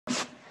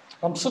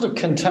I'm sort of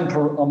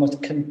contemporary. I'm a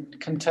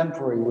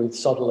contemporary with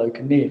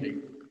Sudderloke nearly.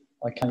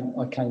 I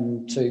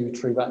came to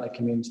Triratna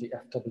Community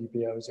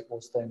FWBO as it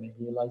was then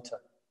a year later,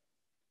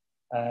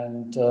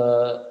 and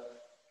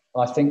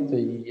I think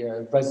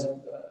the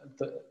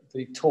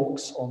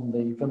talks on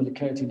the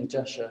Vimalakirti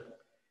Najesha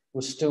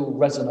was still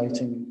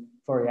resonating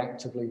very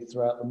actively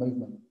throughout the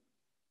movement,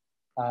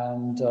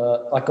 and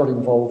I got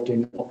involved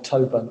in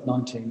October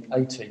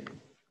 1980,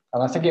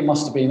 and I think it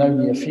must have been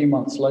only a few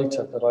months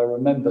later that I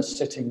remember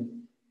sitting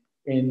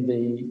in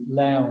the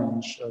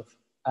lounge of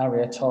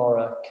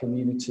Arthacarya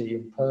community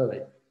in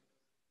Purley,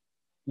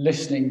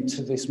 listening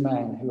to this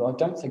man who I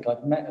don't think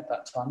I'd met at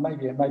that time.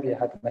 Maybe I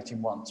had met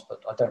him once,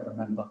 but I don't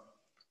remember.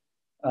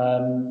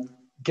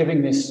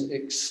 Giving this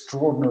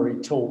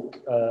extraordinary talk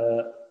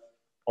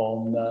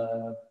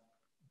on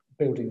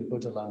building the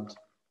Buddha land.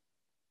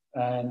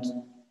 And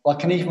I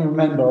can even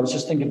remember, I was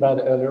just thinking about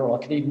it earlier on,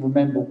 I can even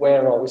remember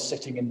where I was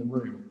sitting in the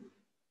room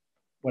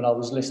when I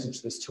was listening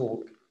to this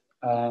talk.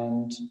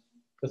 And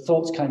the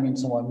thoughts came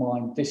into my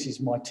mind, this is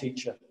my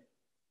teacher.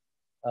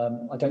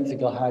 I don't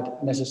think I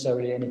had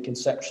necessarily any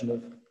conception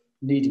of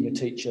needing a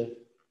teacher,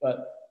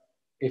 but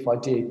if I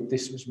did,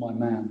 this was my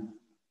man.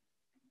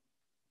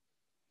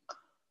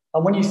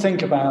 And when you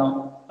think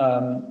about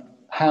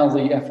how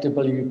the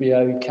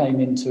FWBO came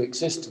into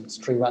existence,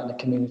 Triratna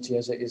Community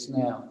as it is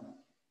now,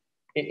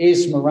 it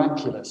is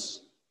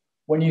miraculous.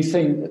 When you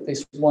think that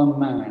this one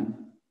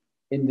man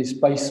in this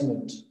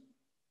basement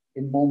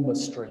in Monmouth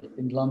Street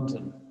in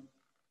London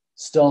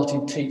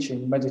started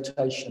teaching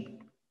meditation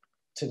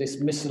to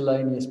this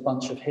miscellaneous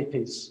bunch of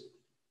hippies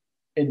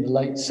in the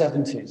late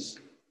 70s.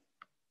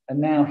 And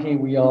now here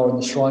we are in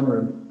the shrine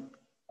room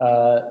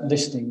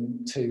listening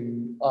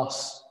to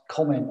us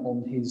comment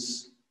on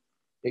his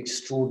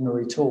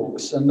extraordinary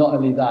talks. And not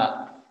only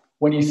that,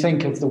 when you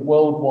think of the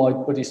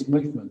worldwide Buddhist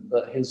movement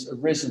that has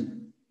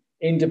arisen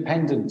in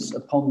dependence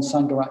upon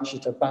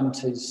Sangrahavastus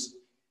Bhante's,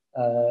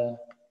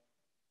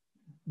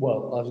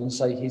 well, I was going to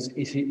say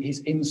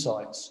his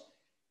insights,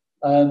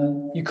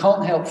 you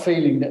can't help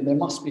feeling that there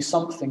must be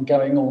something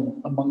going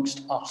on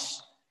amongst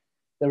us.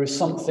 There is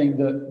something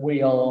that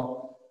we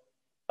are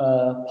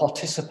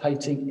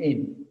participating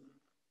in.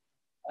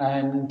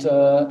 And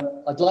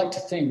I'd like to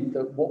think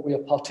that what we are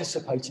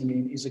participating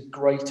in is a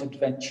great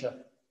adventure,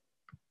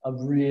 a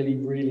really,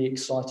 really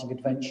exciting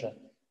adventure,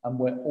 and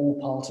we're all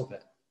part of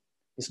it.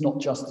 It's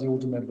not just the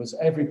order members,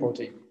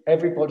 everybody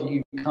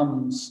who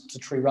comes to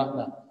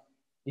Triratna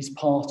is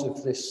part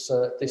of this,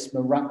 this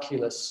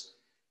miraculous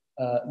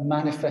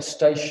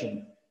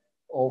manifestation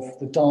of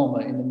the Dharma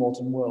in the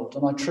modern world.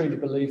 And I truly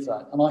believe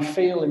that. And I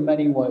feel in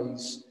many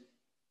ways,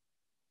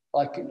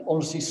 I can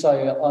honestly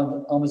say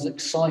I'm as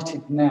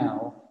excited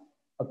now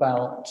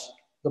about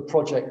the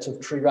project of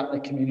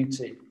Triratna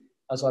Community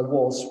as I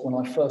was when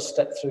I first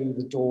stepped through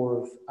the door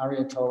of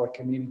Arthacarya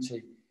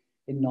Community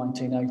in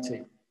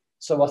 1980.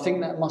 So I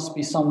think that must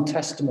be some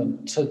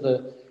testament to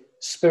the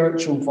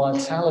spiritual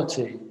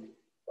vitality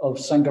of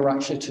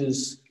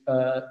Sangrahavastus'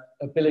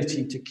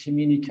 ability to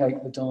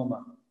communicate the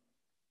Dharma.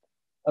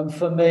 And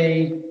for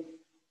me,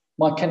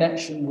 my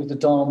connection with the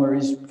Dharma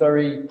is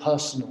very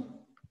personal.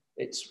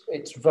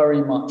 It's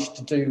very much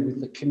to do with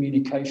the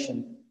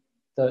communication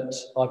that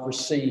I've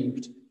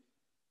received.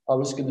 I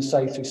was going to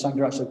say through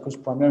Sangrahavastus, of course,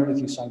 primarily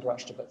through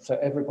Sangrahavastus, but for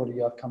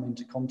everybody I've come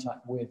into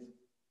contact with.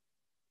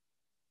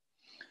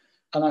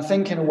 And I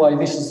think in a way,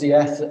 this is the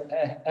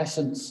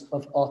essence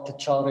of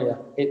Arthacarya.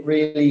 It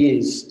really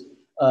is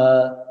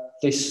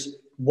this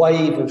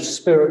wave of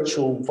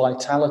spiritual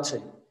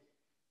vitality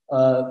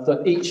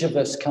that each of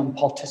us can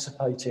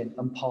participate in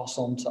and pass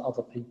on to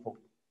other people.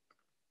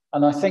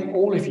 And I think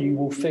all of you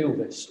will feel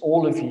this.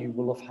 All of you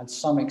will have had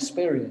some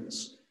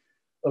experience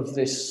of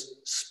this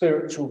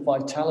spiritual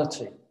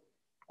vitality.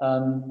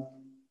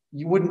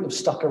 You wouldn't have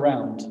stuck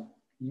around.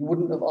 You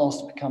wouldn't have asked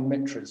to become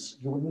mitras.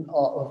 You wouldn't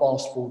have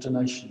asked for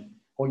ordination,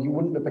 or you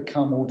wouldn't have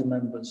become order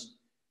members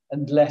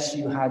unless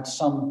you had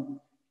some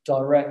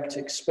direct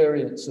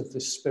experience of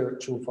this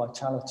spiritual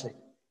vitality.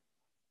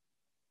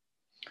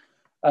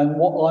 And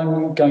what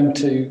I'm going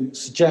to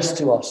suggest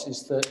to us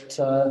is that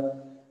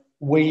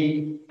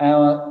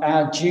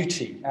our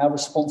duty, our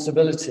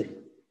responsibility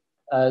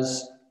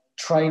as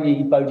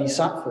trainee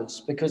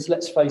bodhisattvas, because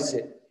let's face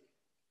it,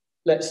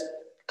 let's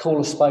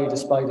call a spade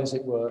as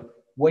it were.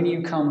 When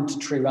you come to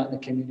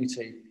Triratna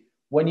Community,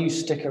 when you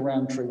stick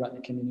around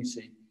Triratna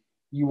Community,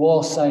 you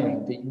are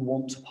saying that you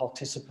want to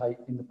participate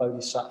in the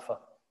bodhisattva.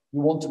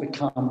 You want to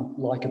become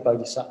like a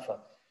bodhisattva.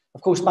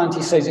 Of course,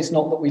 Bhante says it's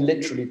not that we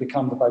literally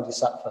become the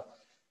bodhisattva,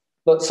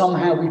 but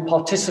somehow we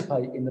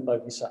participate in the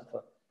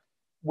bodhisattva.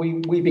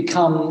 We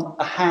become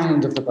a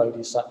hand of the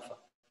bodhisattva.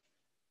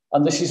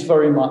 And this is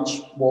very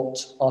much what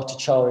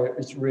Arthacarya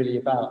is really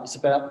about. It's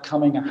about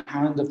becoming a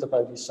hand of the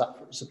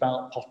bodhisattva. It's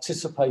about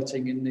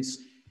participating in this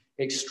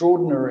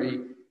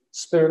extraordinary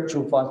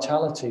spiritual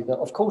vitality that,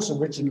 of course,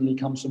 originally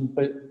comes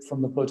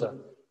from the Buddha,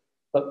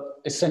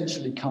 but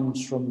essentially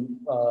comes from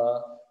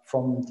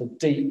the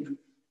deep,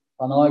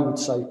 and I would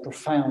say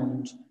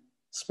profound,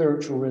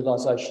 spiritual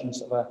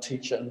realizations of our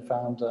teacher and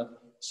founder,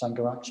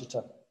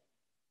 Sangharakshita.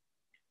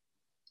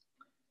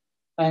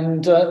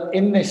 And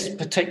in this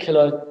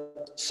particular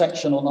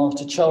section on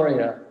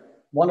Arthacarya,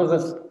 one of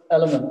the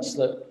elements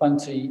that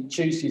Bhante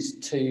chooses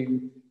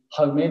to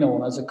home in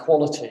on as a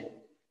quality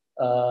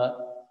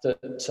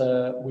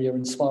that we are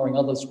inspiring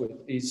others with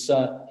is,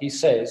 he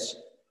says,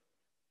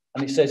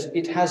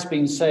 it has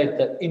been said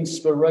that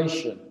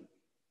inspiration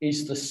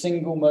is the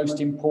single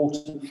most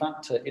important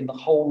factor in the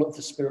whole of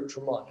the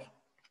spiritual life.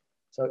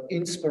 So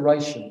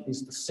inspiration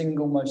is the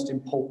single most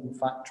important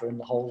factor in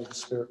the whole of the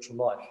spiritual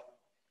life.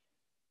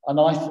 And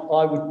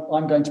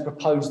I'm going to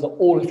propose that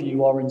all of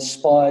you are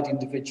inspired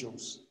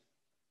individuals.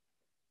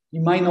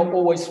 You may not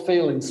always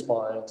feel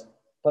inspired,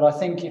 but I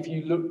think if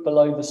you look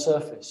below the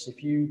surface,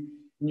 if you,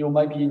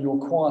 maybe in your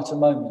quieter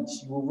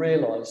moments, you will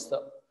realize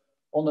that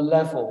on a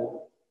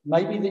level,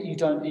 maybe that you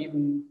don't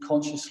even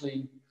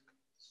consciously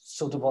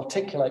sort of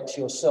articulate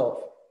to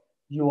yourself,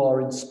 you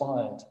are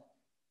inspired.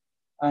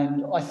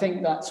 And I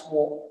think that's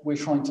what we're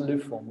trying to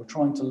live from. We're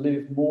trying to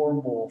live more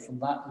and more from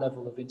that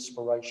level of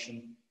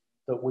inspiration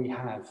that we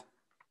have.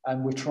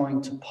 And we're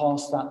trying to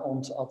pass that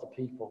on to other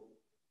people.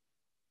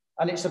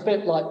 And it's a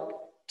bit like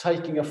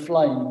taking a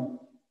flame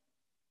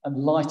and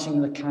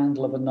lighting the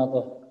candle of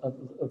another,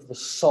 of the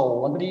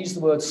soul. I'm going to use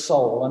the word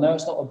soul. I know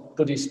it's not a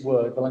Buddhist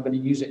word, but I'm going to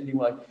use it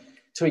anyway.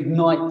 To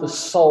ignite the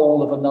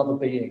soul of another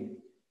being,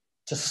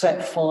 to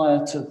set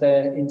fire to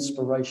their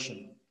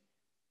inspiration.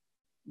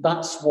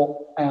 That's what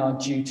our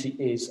duty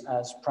is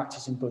as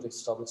practicing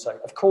Buddhists, I would say.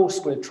 Of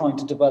course, we're trying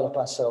to develop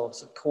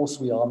ourselves. Of course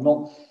we are. I'm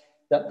not,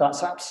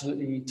 that's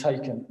absolutely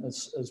taken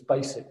as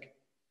basic.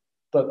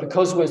 But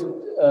because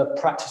we're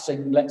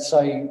practicing, let's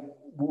say,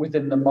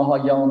 within the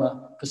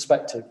Mahayana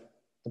perspective,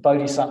 the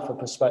Bodhisattva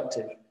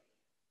perspective,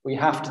 we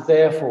have to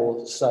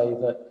therefore say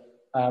that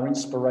our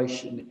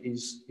inspiration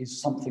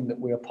is something that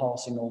we are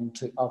passing on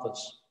to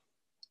others.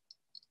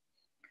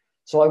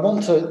 So I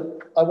want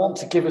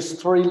to give us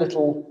three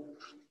little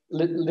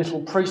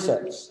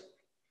precepts,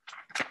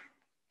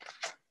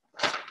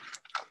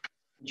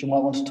 which you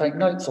might want to take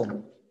notes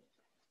on.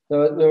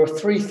 There are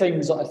three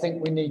things that I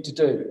think we need to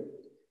do,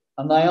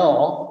 and they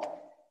are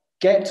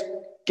get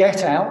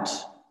out,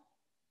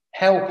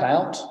 help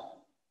out,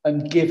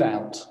 and give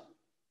out.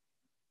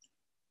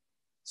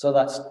 So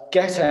that's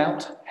get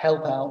out,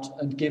 help out,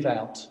 and give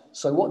out.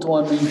 So what do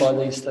I mean by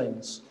these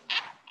things?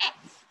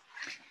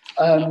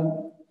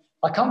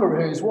 I can't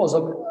remember who this was.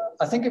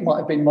 I think it might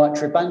have been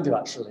Maitreya Bandhu,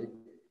 actually.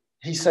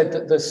 He said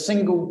that the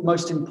single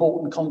most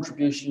important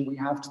contribution we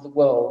have to the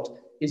world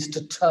is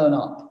to turn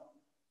up,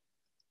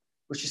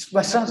 which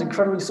sounds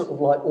incredibly sort of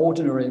like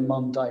ordinary and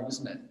mundane,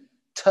 isn't it?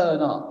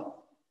 Turn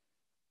up.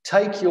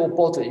 Take your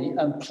body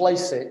and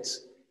place it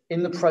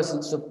in the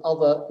presence of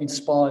other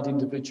inspired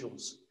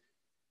individuals.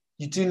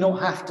 You do not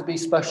have to be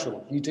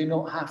special. You do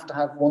not have to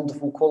have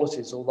wonderful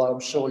qualities, although I'm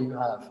sure you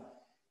have.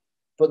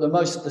 But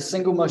the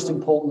single most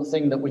important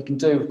thing that we can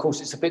do, of course,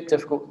 it's a bit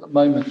difficult at the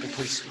moment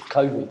because of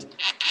COVID.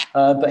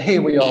 But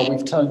here we are,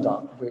 we've turned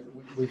up,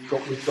 we've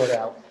got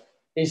out,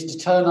 is to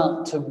turn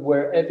up to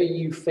wherever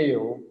you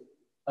feel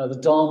the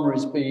Dharma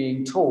is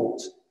being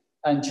taught,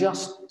 and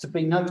just to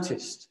be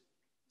noticed,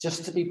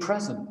 just to be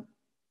present.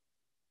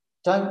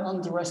 Don't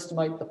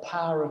underestimate the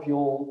power of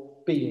your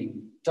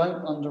being.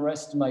 Don't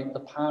underestimate the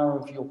power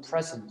of your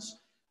presence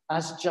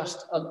as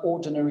just an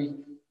ordinary,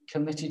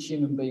 committed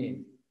human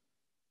being.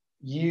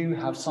 You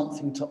have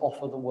something to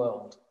offer the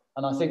world.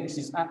 And I think this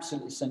is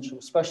absolutely essential,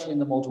 especially in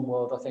the modern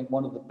world. I think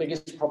one of the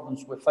biggest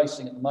problems we're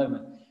facing at the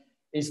moment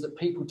is that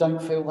people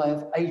don't feel they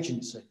have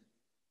agency.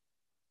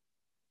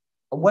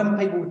 And when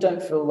people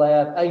don't feel they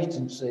have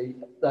agency,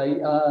 they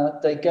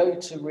go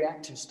to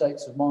reactive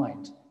states of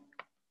mind.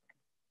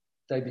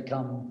 They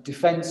become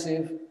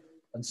defensive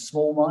and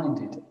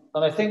small-minded.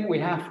 And I think we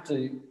have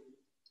to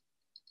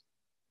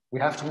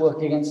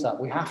work against that.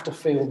 We have to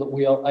feel that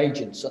we are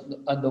agents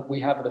and that we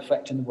have an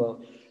effect in the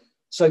world.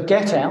 So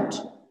get out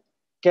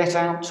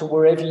to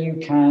wherever you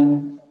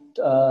can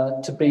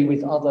to be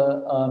with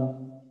other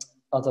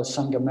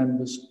Sangha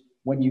members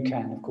when you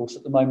can. Of course,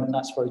 at the moment,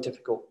 that's very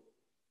difficult.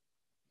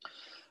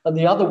 And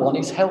the other one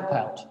is help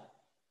out.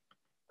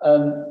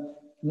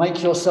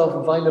 Make yourself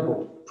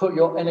available. Put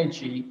your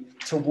energy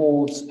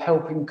towards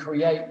helping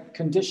create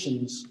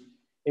conditions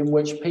in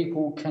which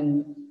people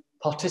can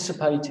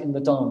participate in the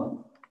Dharma.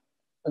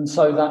 And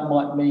so that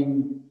might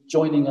mean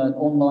joining an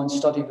online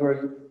study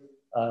group,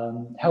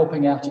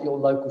 helping out at your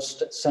local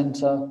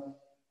centre,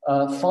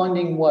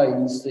 finding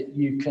ways that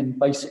you can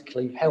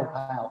basically help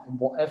out in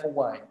whatever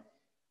way.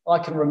 I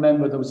can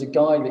remember there was a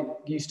guy that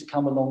used to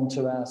come along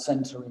to our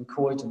centre in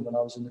Croydon when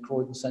I was in the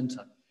Croydon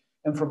Centre.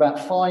 And for about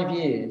 5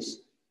 years,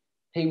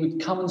 he would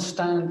come and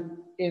stand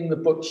in the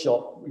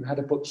bookshop. We had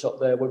a bookshop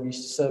there where we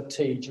used to serve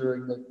tea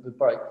during the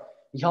break.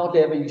 He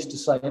hardly ever used to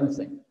say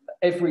anything. But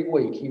every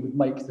week he would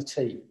make the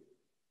tea.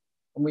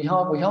 And we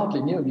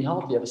hardly knew him. He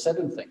hardly ever said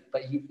anything,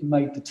 but he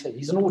made the tea.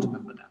 He's an order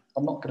member now.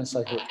 I'm not going to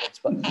say who it was,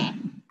 but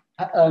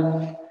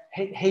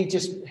he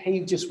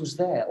just was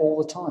there all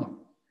the time.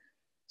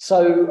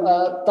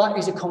 So that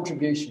is a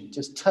contribution,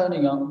 just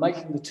turning up,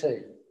 making the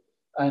tea.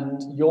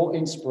 And your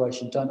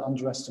inspiration, don't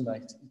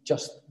underestimate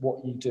just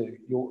what you do,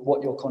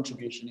 what your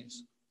contribution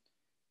is.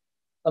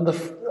 And the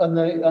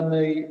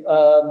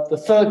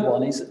third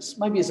one is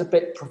maybe it's a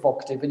bit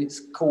provocative, and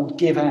it's called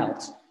give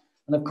out.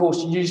 And of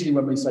course, usually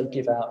when we say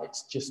give out,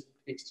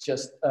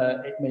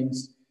 it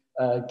means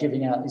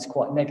giving out is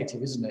quite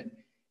negative, isn't it?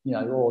 You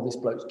know, oh, this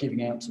bloke's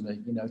giving out to me,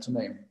 you know, to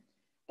me.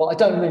 But I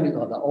don't mean it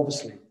like that,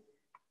 obviously.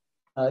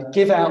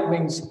 Give out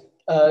means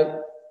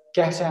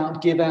get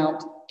out,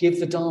 give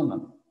the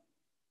Dharma.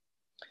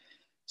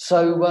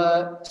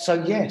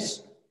 So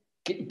yes,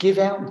 give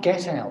out,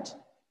 get out.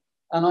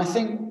 And I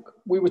think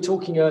we were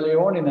talking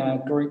earlier on in our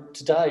group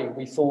today,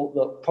 we thought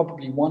that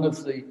probably one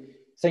of the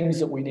things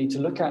that we need to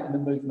look at in the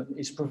movement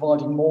is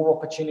providing more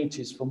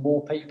opportunities for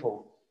more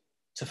people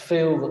to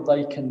feel that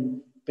they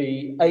can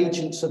be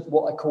agents of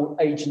what I call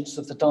agents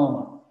of the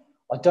Dharma.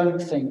 I don't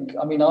think,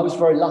 I mean, I was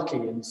very lucky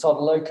in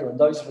Sadhaloka, and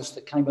those of us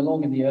that came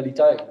along in the early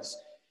days,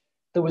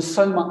 there was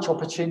so much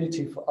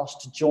opportunity for us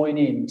to join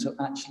in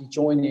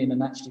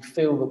and actually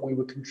feel that we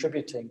were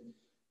contributing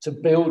to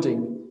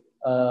building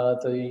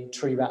the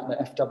Tree Rat and the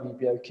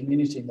FWBO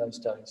community in those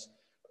days.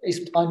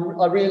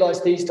 I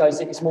realise these days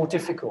it is more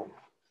difficult.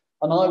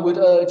 And I would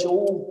urge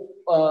all,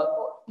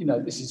 you know,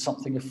 this is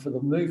something for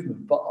the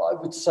movement, but I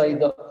would say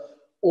that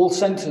all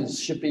centres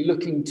should be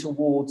looking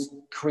towards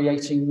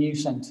creating new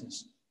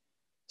centres.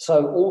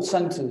 So all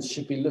centres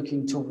should be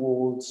looking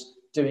towards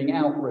doing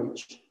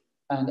outreach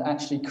and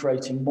actually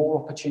creating more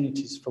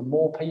opportunities for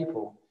more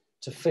people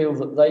to feel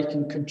that they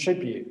can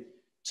contribute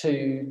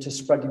to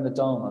spreading the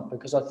Dharma.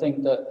 Because I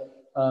think that,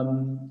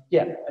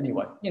 yeah,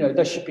 anyway, you know,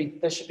 there should be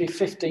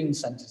 15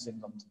 centres in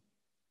London.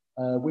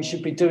 We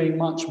should be doing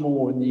much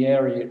more in the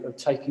area of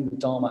taking the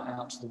Dharma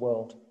out to the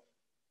world.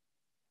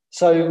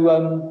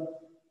 So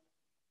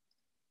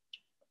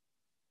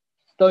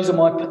those are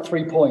my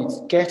 3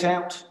 points. Get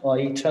out,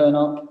 i.e. turn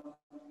up,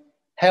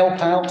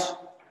 help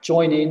out,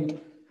 join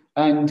in,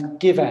 and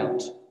give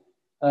out.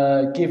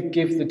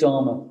 Give the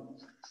Dharma.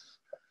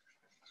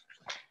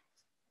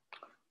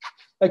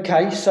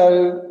 Okay,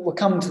 so we're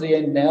coming to the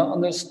end now,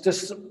 and there's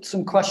just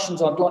some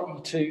questions I'd like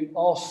you to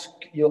ask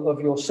of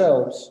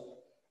yourselves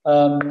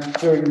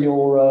during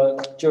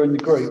the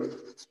group.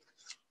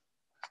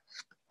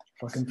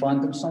 If I can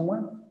find them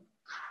somewhere.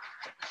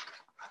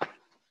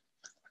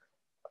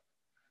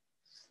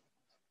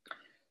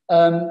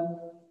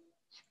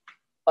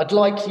 I'd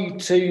like you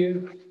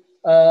to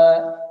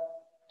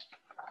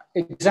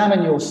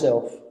examine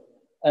yourself,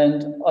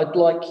 and I'd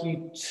like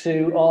you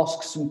to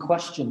ask some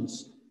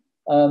questions.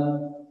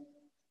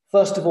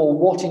 First of all,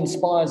 what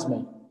inspires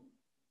me?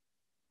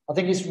 I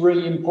think it's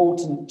really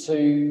important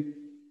to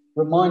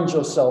remind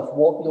yourself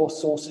what your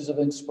sources of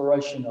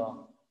inspiration are.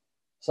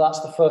 So that's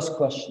the first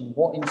question.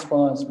 What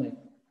inspires me?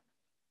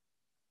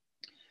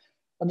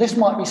 And this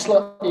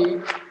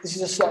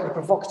is a slightly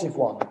provocative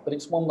one, but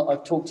it's one that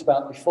I've talked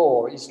about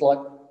before. It's like,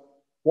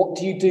 what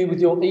do you do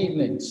with your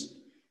evenings?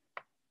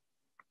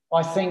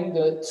 I think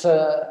that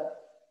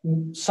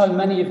so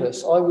many of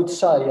us, I would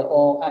say,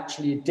 are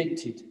actually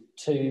addicted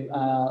to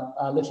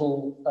our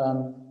little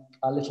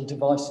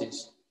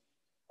devices.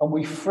 And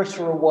we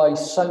fritter away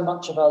so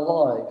much of our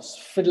lives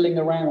fiddling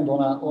around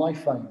on our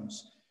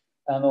iPhones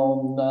and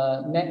on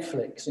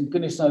Netflix and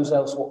goodness knows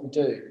else what we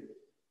do.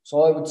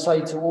 So I would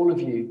say to all of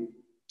you,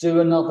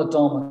 do another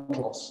Dharma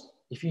class.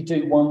 If you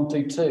do one,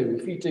 do two.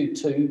 If you do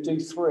two, do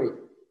three.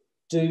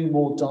 Do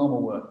more Dharma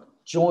work.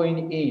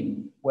 Join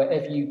in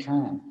wherever you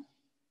can.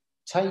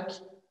 Take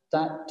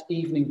that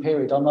evening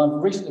period. And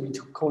I've recently been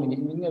calling it,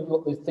 you know, we've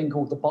got the thing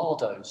called the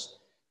bardos,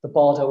 the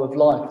bardo of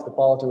life, the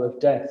bardo of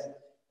death.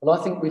 But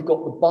I think we've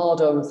got the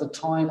bardo of the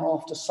time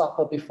after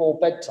supper before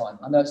bedtime.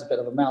 I know it's a bit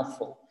of a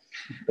mouthful,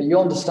 but you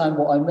understand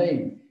what I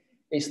mean.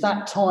 It's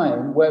that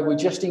time where we're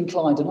just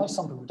inclined. I know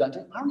some people don't do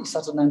it. Apparently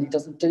Sadhanandi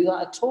doesn't do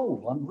that at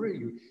all.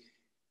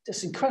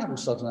 It's incredible,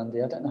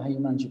 Sadhanandi. I don't know how you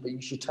manage it, but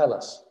you should tell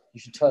us. You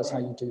should tell us how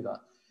you do that.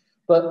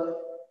 But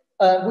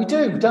we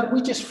do, don't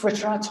we just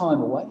fritter our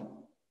time away?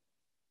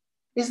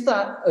 Is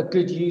that a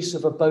good use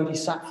of a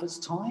bodhisattva's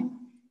time?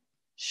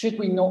 Should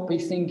we not be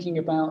thinking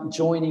about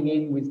joining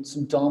in with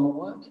some Dharma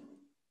work?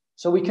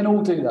 So we can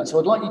all do that. So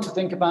I'd like you to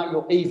think about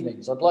your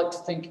evenings. I'd like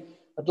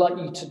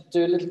you to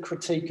do a little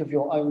critique of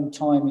your own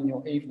time in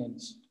your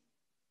evenings.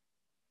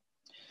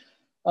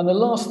 And the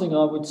last thing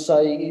I would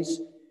say is,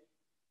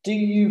 do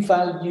you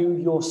value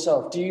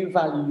yourself? Do you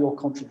value your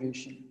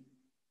contribution?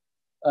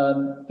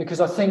 Because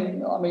I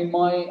mean,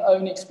 my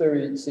own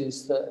experience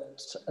is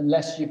that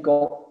unless you've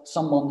got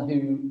someone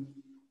who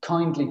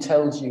kindly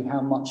tells you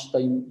how much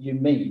you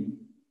mean,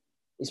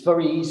 it's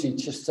very easy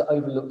just to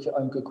overlook your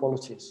own good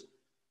qualities.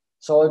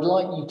 So I'd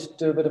like you to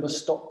do a bit of a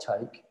stock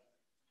take,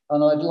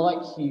 and I'd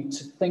like you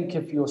to think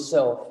of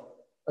yourself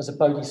as a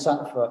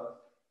bodhisattva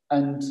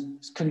and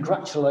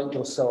congratulate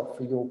yourself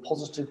for your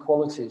positive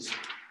qualities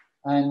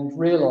and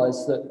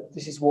realise that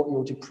this is what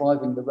you're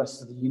depriving the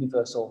rest of the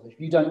universe of.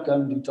 If you don't go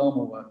and do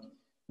Dharma work,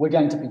 we're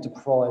going to be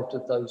deprived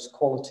of those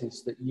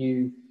qualities that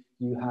you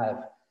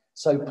have.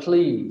 So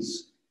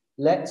please,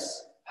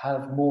 let's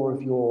have more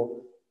of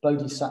your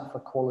bodhisattva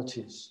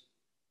qualities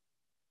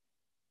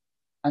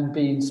and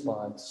be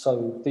inspired.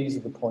 So these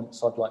are the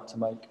points I'd like to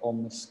make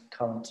on this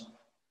current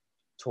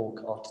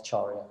talk,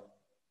 Arthacarya.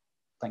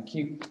 Thank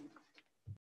you.